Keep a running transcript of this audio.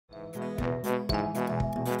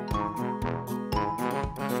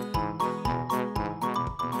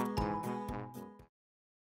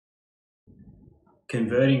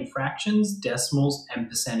converting fractions, decimals, and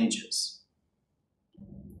percentages.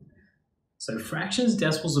 So fractions,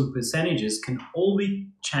 decimals, and percentages can all be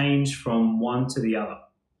changed from one to the other.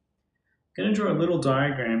 I'm going to draw a little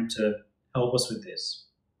diagram to help us with this.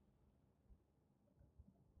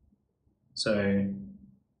 So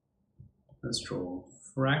let's draw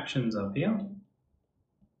fractions up here,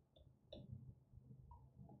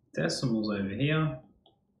 decimals over here,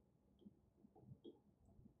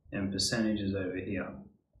 and percentages over here.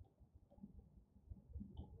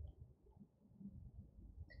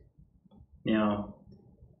 Now,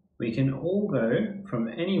 we can all go from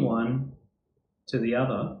any one to the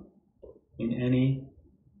other in any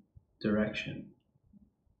direction.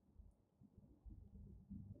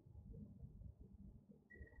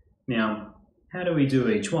 Now, how do we do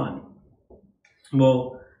each one?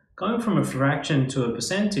 Well, going from a fraction to a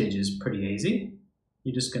percentage is pretty easy.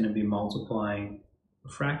 You're just going to be multiplying a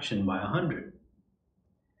fraction by 100,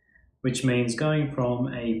 which means going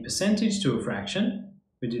from a percentage to a fraction,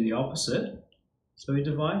 we do the opposite, so we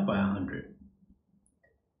divide by 100.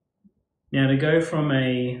 Now to go from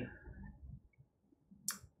a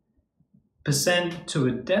percent to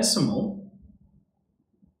a decimal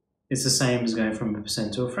is the same as going from a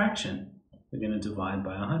percent to a fraction. We're going to divide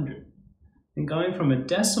by 100. And going from a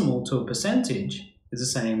decimal to a percentage is the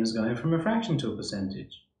same as going from a fraction to a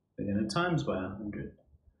percentage. We're going to times by 100.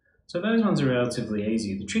 So those ones are relatively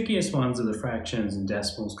easy. The trickiest ones are the fractions and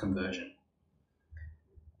decimals conversion.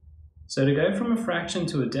 So to go from a fraction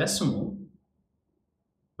to a decimal,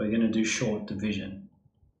 we're going to do short division.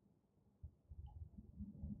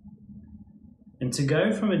 And to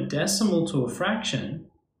go from a decimal to a fraction,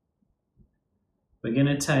 we're going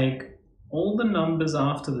to take all the numbers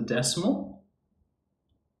after the decimal,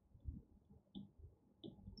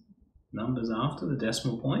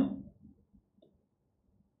 point,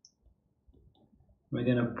 we're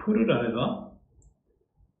going to put it over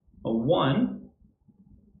a 1,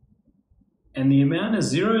 and the amount of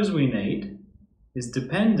zeros we need is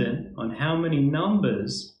dependent on how many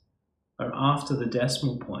numbers are after the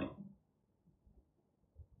decimal point,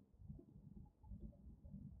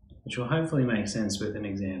 which will hopefully make sense with an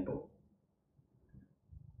example.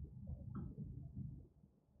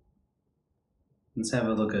 Let's have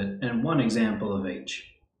a look at one example of each.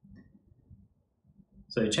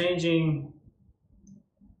 So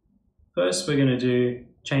first we're going to do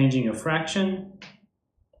changing a fraction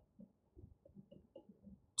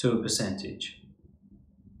to a percentage.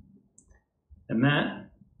 And that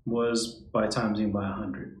was by timesing by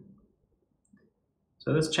 100.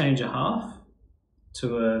 So let's change a half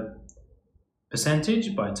to a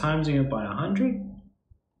percentage by timesing it by 100.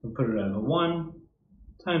 We'll put it over 1,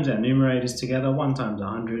 times our numerators together. 1 times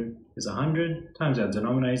 100 is 100, times our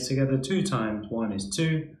denominators together. 2 times 1 is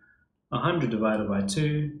 2. 100 divided by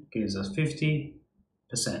 2 gives us 50%.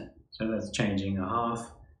 So that's changing a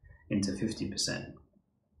half into 50%.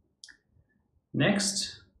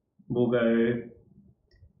 Next, we'll go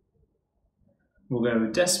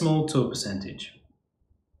decimal to a percentage.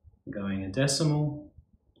 Going a decimal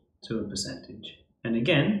to a percentage. And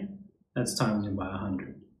again, that's timesing by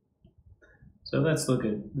 100. So let's look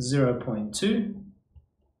at 0.2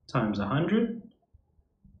 times 100.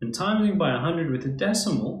 And timesing by 100 with a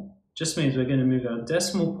decimal just means we're going to move our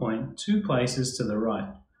decimal point 2 places to the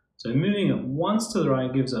right. So moving it once to the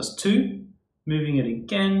right gives us 2. Moving it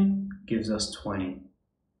again gives us 20.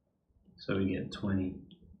 So we get 20%.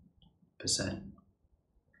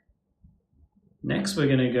 Next, we're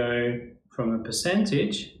going to go from a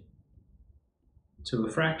percentage to a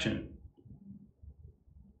fraction.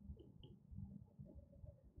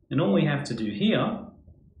 And all we have to do here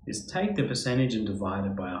is take the percentage and divide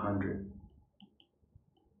it by 100.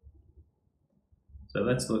 So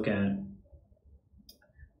let's look at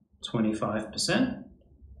 25%.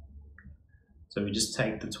 So we just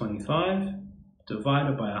take the 25, divide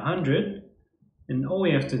it by 100, and all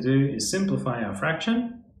we have to do is simplify our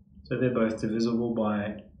fraction. So they're both divisible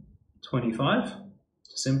by 25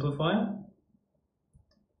 to simplify it.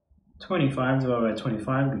 25 divided by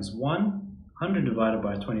 25 gives 1. 100 divided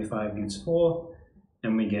by 25 gives 4.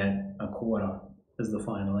 And we get a quarter as the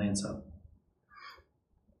final answer.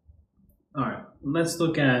 Alright, let's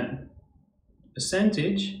look at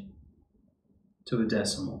percentage to a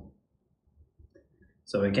decimal.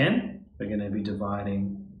 So again, we're going to be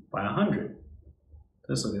dividing by 100.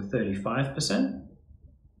 Let's look at 35%.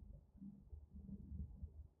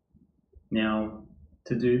 Now,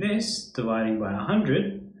 to do this, dividing by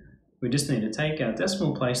 100, we just need to take our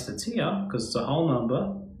decimal place that's here, because it's a whole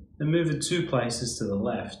number, and move it 2 places to the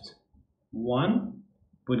left. 1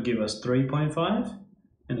 would give us 3.5,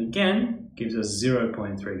 and again, gives us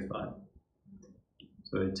 0.35.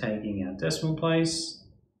 So we're taking our decimal place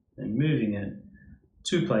and moving it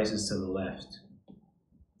 2 places to the left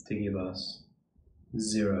to give us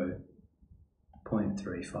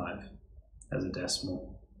 0.35 as a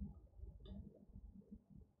decimal.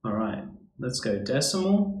 Alright, let's go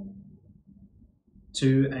decimal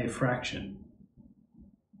to a fraction.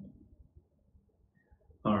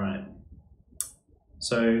 Alright,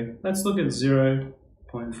 so let's look at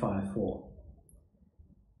 0.54.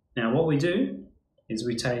 Now what we do is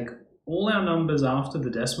we take all our numbers after the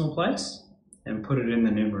decimal place and put it in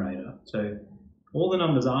the numerator. So all the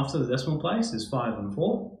numbers after the decimal place is 5 and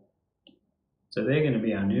 4. So they're going to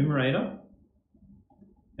be our numerator.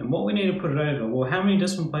 And what we need to put it over, well, how many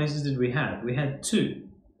decimal places did we have? We had 2.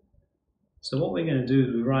 So what we're going to do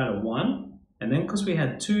is we write a 1, and then because we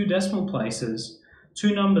had 2 decimal places,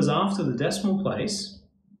 2 numbers after the decimal place,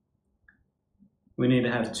 we need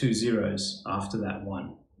to have 2 zeros after that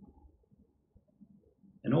 1.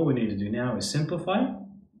 And all we need to do now is simplify.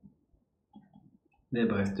 They're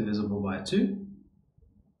both divisible by 2.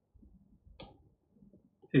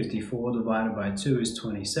 54 divided by 2 is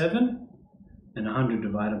 27, and 100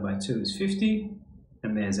 divided by 2 is 50,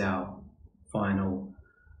 and there's our final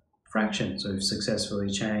fraction. So we've successfully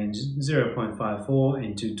changed 0.54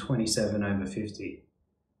 into 27 over 50.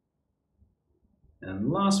 And the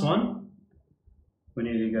last one, we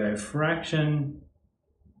need to go fraction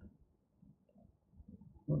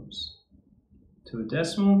to a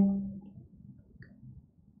decimal,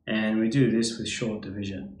 and we do this with short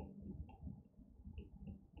division.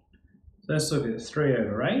 So let's look at 3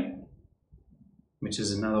 over 8, which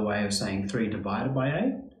is another way of saying 3 divided by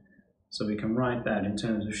 8. So we can write that in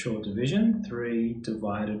terms of short division, 3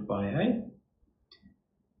 divided by 8.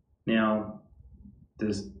 Now,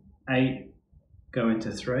 does 8 go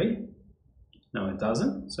into 3? No, it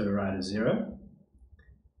doesn't, so we write a 0.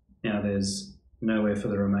 Now there's nowhere for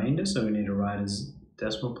the remainder, so we need to write a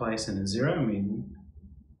decimal place and a 0, and we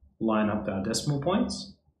line up our decimal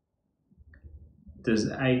points.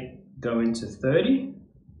 Does 8 go into 30?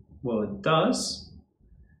 Well, it does.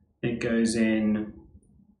 It goes in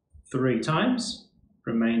 3 times,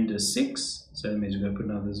 remainder 6, so that means we're going to put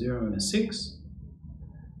another 0 and a 6.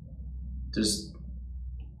 Does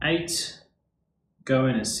 8 go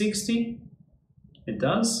in a 60? It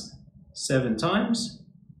does, 7 times,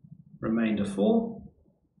 remainder 4.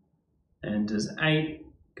 And does 8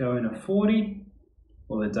 go in a 40?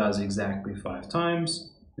 Well, it does exactly 5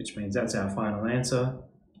 times, which means that's our final answer.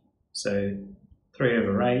 So 3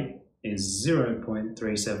 over 8 is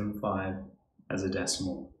 0.375 as a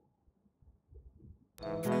decimal.